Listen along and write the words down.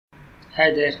Hi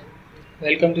there,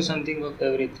 welcome to Something of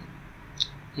Everything.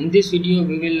 In this video,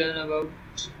 we will learn about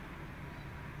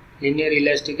linear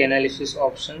elastic analysis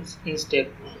options in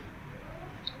step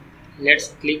 2. Let's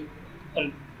click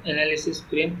on Analysis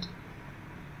Print.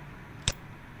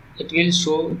 It will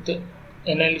show the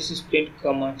analysis print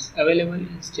commands available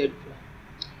in step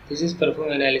 2. This is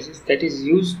perform analysis that is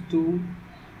used to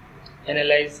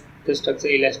analyze the structure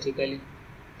elastically.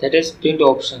 That is print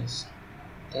options.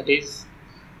 That is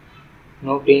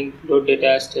no print, load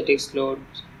data, statics load,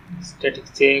 static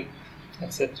check,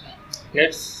 etc.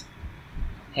 Let's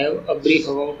have a brief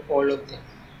about all of them.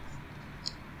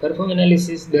 Perform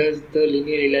analysis does the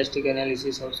linear elastic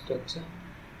analysis of structure.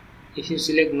 If you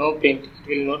select no print, it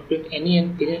will not print any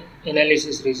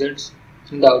analysis results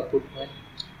in the output file.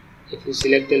 If you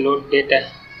select the load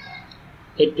data,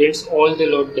 it prints all the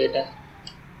load data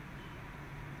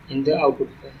in the output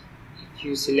file. If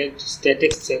you select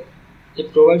static check,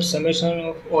 it provides summation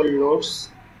of all loads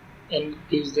and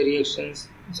gives the reactions,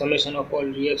 summation of all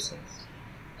reactions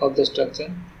of the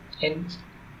structure, and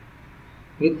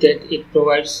with that it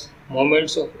provides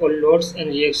moments of all loads and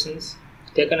reactions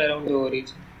taken around the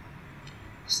origin.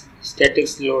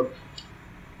 Statics load,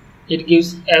 it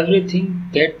gives everything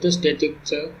that the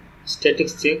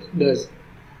statics check does.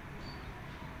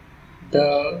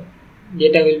 The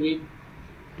data will be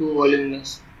too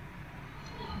voluminous.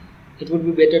 It would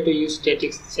be better to use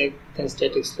statics check than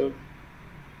statics load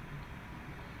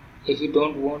if you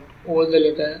don't want all the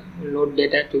load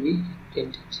data to be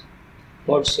printed.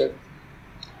 Mode shape,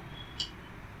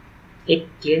 it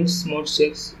prints mode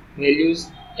shapes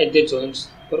values at the joints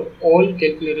for all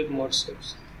calculated mode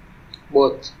shapes.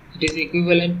 Both, it is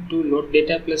equivalent to load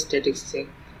data plus statics check,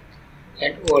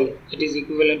 and all, it is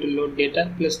equivalent to load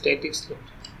data plus statics load.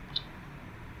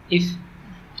 If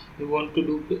you want to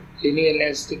do linear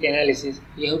elastic analysis,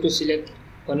 you have to select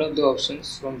one of the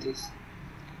options from this.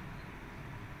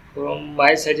 From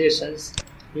my suggestions,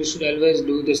 you should always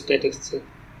do the statics check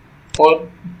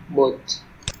or both.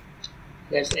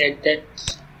 Let's add that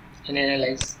and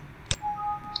analyze.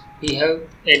 We have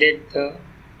added the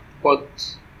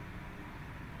both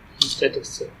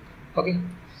statics check. Okay,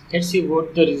 let's see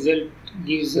what the result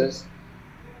gives us.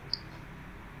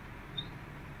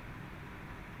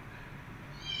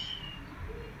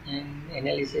 And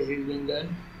analysis is being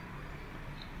done.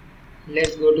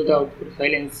 Let's go to the output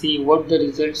file and see what the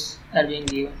results are being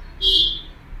given.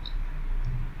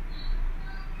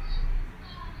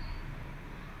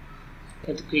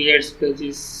 It creates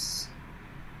pages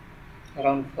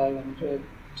around 500,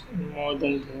 more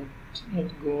than that.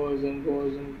 It goes and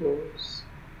goes and goes.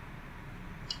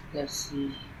 Let's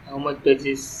see how much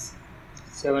pages.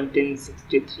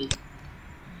 1763.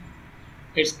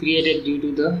 It's created due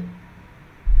to the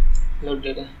load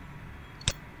data.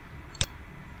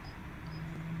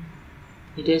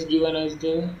 It has given us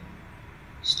the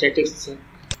statics check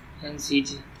and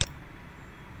CG.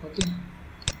 Okay,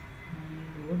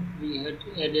 what we had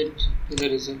added to the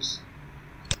results,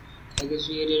 I guess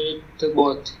we added the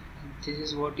both. This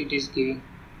is what it is giving,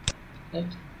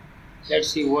 right? Let's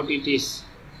see what it is.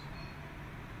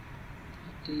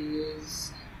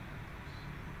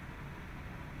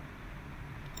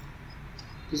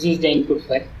 This is the input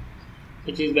file,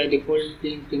 which is by default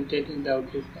being printed in the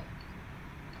output file.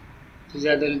 These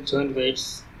are the joint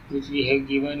weights which we have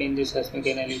given in the seismic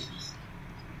analysis.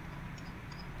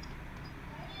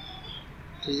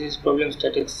 This is problem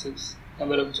statistics,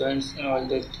 number of joints and all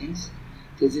those things.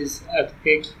 This is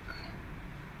earthquake,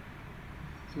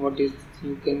 what is,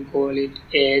 you can call it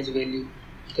AH value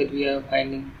that we are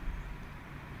finding.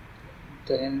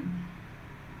 Then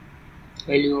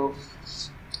value of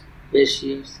base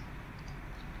shears.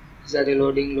 These are the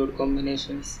load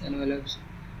combinations, envelopes,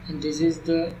 and this is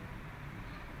the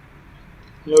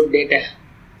load data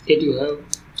that you have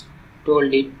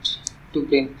told it to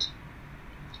print.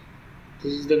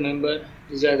 This is the member,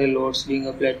 these are the loads being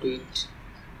applied to it.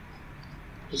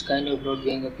 This kind of load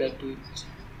being applied to it.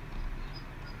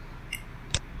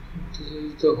 This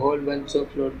is the whole bunch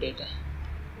of load data,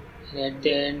 and at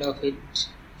the end of it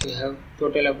you have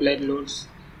total applied loads,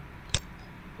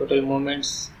 total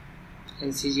moments,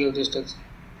 and CG of the structure.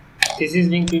 This is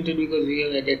being printed because we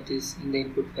have added this in the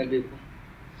input file before.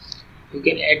 You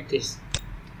can add this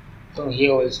from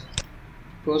here also.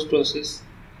 Post process,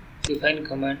 define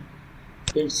command,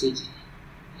 print CG,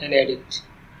 and add it.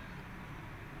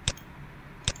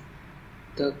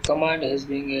 The command has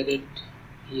been added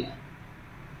here.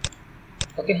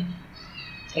 Okay,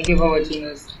 thank you for watching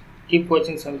us. Keep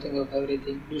watching Something of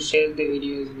Everything. Do share the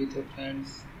videos with your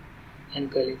friends and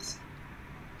colleagues.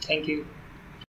 Thank you.